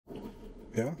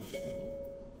Yeah.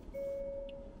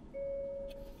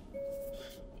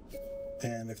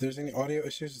 And if there's any audio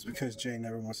issues, it's because Jay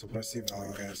never wants to put a seatbelt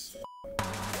on, guys.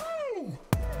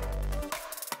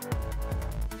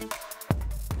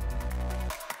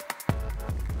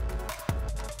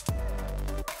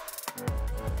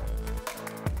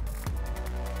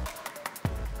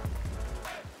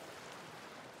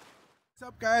 What's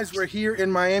up, guys? We're here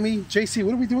in Miami. JC,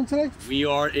 what are we doing today? We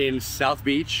are in South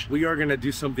Beach. We are gonna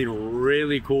do something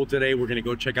really cool today. We're gonna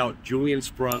go check out Julian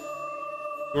Sprung,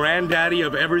 granddaddy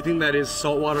of everything that is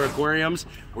saltwater aquariums.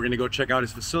 We're gonna go check out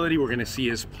his facility. We're gonna see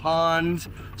his ponds,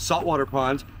 saltwater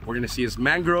ponds. We're gonna see his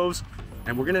mangroves,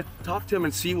 and we're gonna talk to him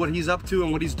and see what he's up to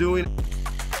and what he's doing.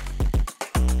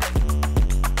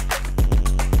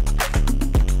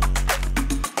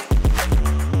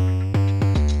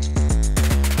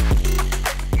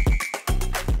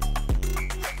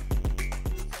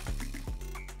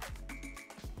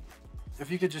 If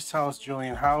you could just tell us,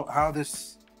 Julian, how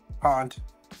this pond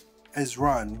is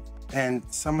run and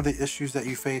some of the issues that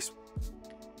you face.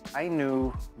 I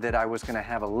knew that I was going to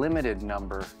have a limited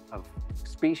number of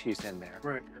species in there.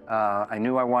 Right. I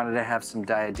knew I wanted to have some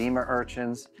diadema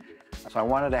urchins. So I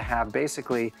wanted to have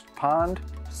basically pond,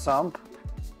 sump,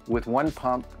 with one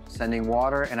pump sending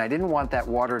water, and I didn't want that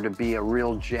water to be a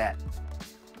real jet.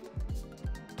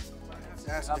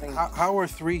 How are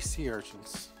 3 sea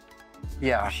urchins?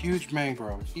 Yeah. A huge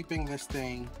mangrove, keeping this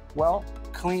thing Well,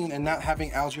 clean and not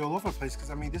having algae all over the place, because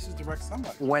I mean, this is direct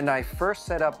sunlight. when I first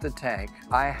set up the tank,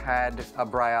 I had a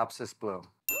Bryopsis bloom.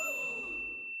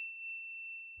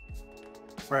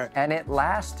 Right. And it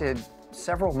lasted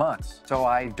several months. So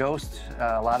I dosed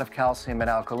a lot of calcium and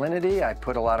alkalinity. I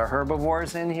put a lot of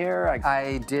herbivores in here.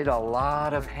 I did a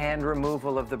lot of hand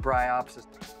removal of the Bryopsis.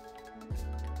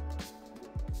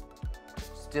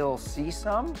 Still see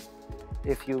some,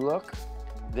 if you look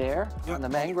there on the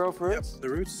mangrove roots. Yep, the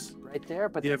roots. Right there,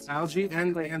 but You have that's algae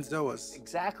and zoas.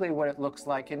 exactly what it looks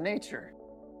like in nature.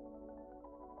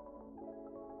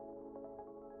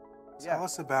 Tell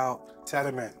us about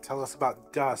sediment. Tell us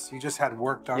about dust. You just had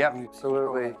work done. Yep,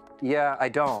 absolutely. Yeah, I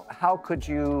don't. How could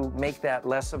you make that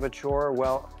less of a chore?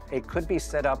 Well, it could be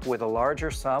set up with a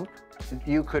larger sump.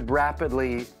 You could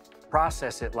rapidly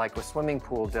process it like a swimming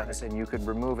pool does, and you could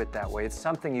remove it that way. It's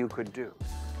something you could do.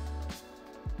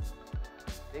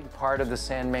 Big part of the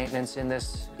sand maintenance in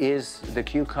this is the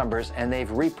cucumbers, and they've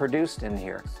reproduced in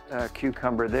here.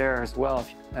 Cucumber there as well.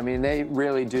 I mean, they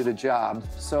really do the job.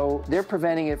 So they're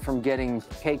preventing it from getting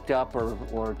caked up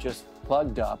or just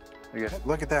plugged up.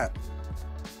 Look at that.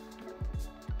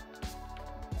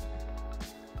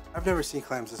 I've never seen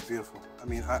clams this beautiful. I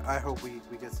mean, I hope we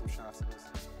get some shots of this.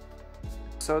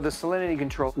 So the salinity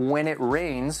control, when it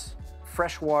rains,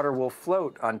 fresh water will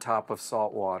float on top of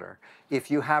salt water. If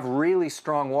you have really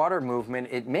strong water movement,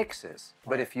 it mixes.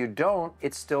 But if you don't,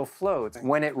 it still floats.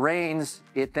 When it rains,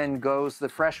 it then goes, the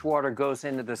fresh water goes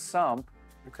into the sump.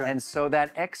 Okay. And so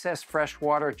that excess fresh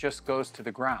water just goes to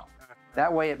the ground.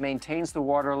 That way it maintains the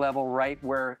water level right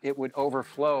where it would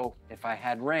overflow if I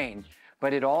had rain.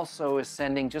 But it also is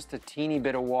sending just a teeny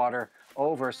bit of water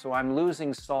over, so I'm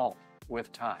losing salt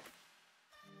with time.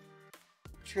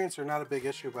 Nutrients are not a big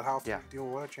issue, but how often are you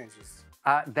doing water changes?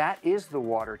 That is the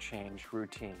water change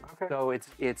routine. Okay. So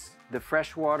it's the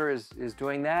fresh water is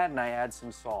doing that, and I add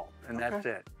some salt, and that's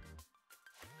it.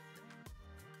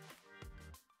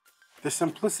 The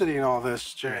simplicity in all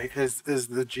this, Jay, is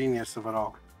the genius of it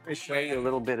all. Let me show you a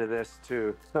little bit of this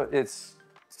too. So it's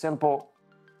simple.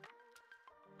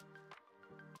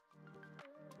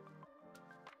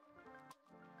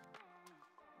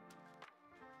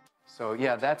 So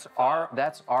yeah, that's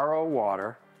RO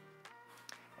water,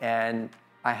 and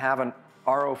I have an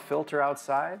RO filter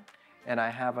outside, and I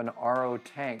have an RO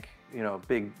tank, you know,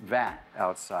 big vat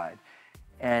outside.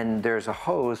 And there's a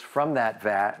hose from that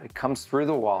vat, it comes through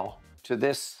the wall to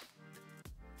this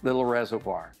little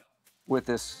reservoir. With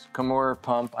this Kimura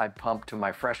pump, I pump to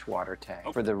my freshwater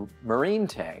tank. For the marine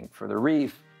tank, for the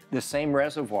reef, the same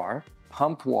reservoir,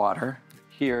 pump water,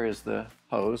 here is the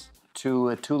hose, to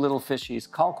a 2 little fishies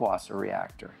kalkwasser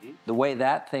reactor. The way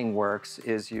that thing works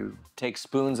is you take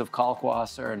spoons of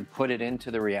kalkwasser and put it into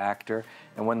the reactor,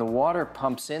 and when the water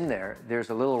pumps in there, there's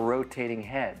a little rotating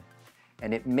head,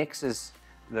 and it mixes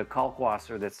the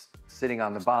kalkwasser that's sitting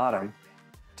on the bottom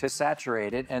to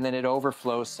saturate it, and then it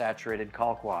overflows saturated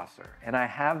kalkwasser. And I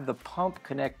have the pump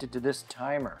connected to this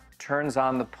timer. Turns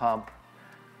on the pump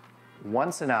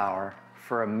once an hour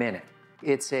for a minute.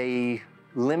 It's a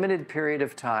limited period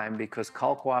of time because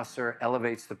kalkwasser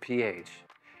elevates the pH.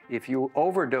 If you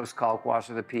overdose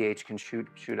kalkwater, the pH can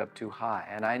shoot up too high.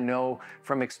 And I know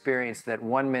from experience that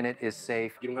 1 minute is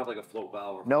safe. You don't have like a float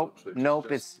valve or Nope, float switch, nope.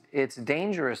 just- It's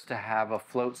dangerous to have a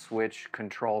float switch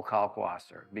control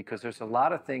kalkwater because there's a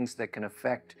lot of things that can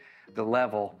affect the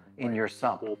level in your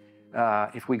sump.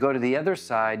 If we go to the other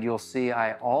side, you'll see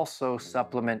I also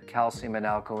supplement calcium and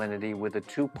alkalinity with a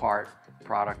 2-part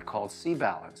product called Sea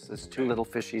Balance. This 2 little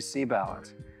fishies Sea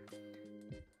Balance.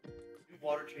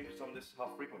 Water changes on this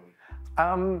how frequently?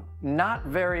 Not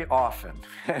very often,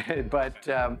 but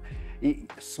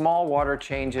small water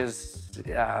changes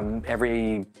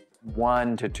every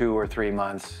 1 to 2 or 3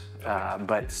 months,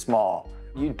 but small.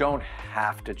 You don't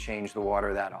have to change the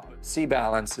water that often. Sea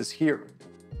Balance is here.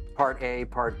 Part A,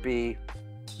 Part B.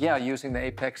 Yeah, using the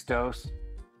Apex dose,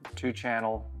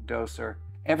 2-channel doser.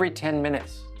 Every 10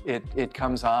 minutes it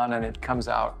comes on and it comes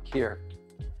out here.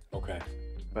 Okay.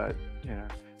 But, you know,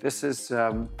 this is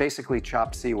basically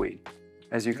chopped seaweed.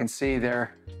 As you can see,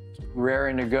 they're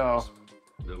raring to go.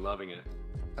 They're loving it.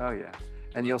 Oh, yeah.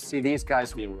 And you'll see these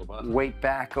guys Being robust. wait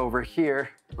back over here.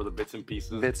 For the bits and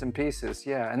pieces. Bits and pieces,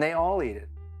 yeah. And they all eat it.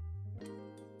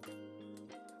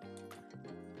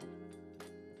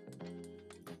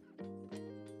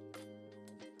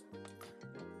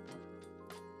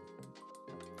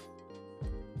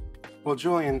 Well,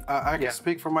 Julian, I can Yeah.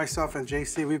 speak for myself and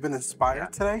JC. We've been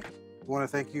inspired today. I want to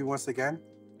thank you once again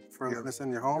for letting us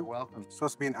in your home. You're welcome. It's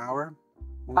supposed to be an hour,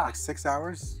 like 6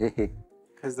 hours,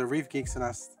 because the Reef geeks and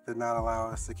us did not allow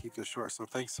us to keep this short. So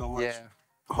thanks so much. Yeah.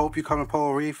 Hope you come to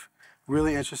Polo Reef.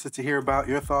 Really interested to hear about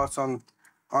your thoughts on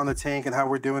the tank and how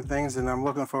we're doing things. And I'm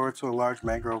looking forward to a large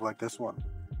mangrove like this one.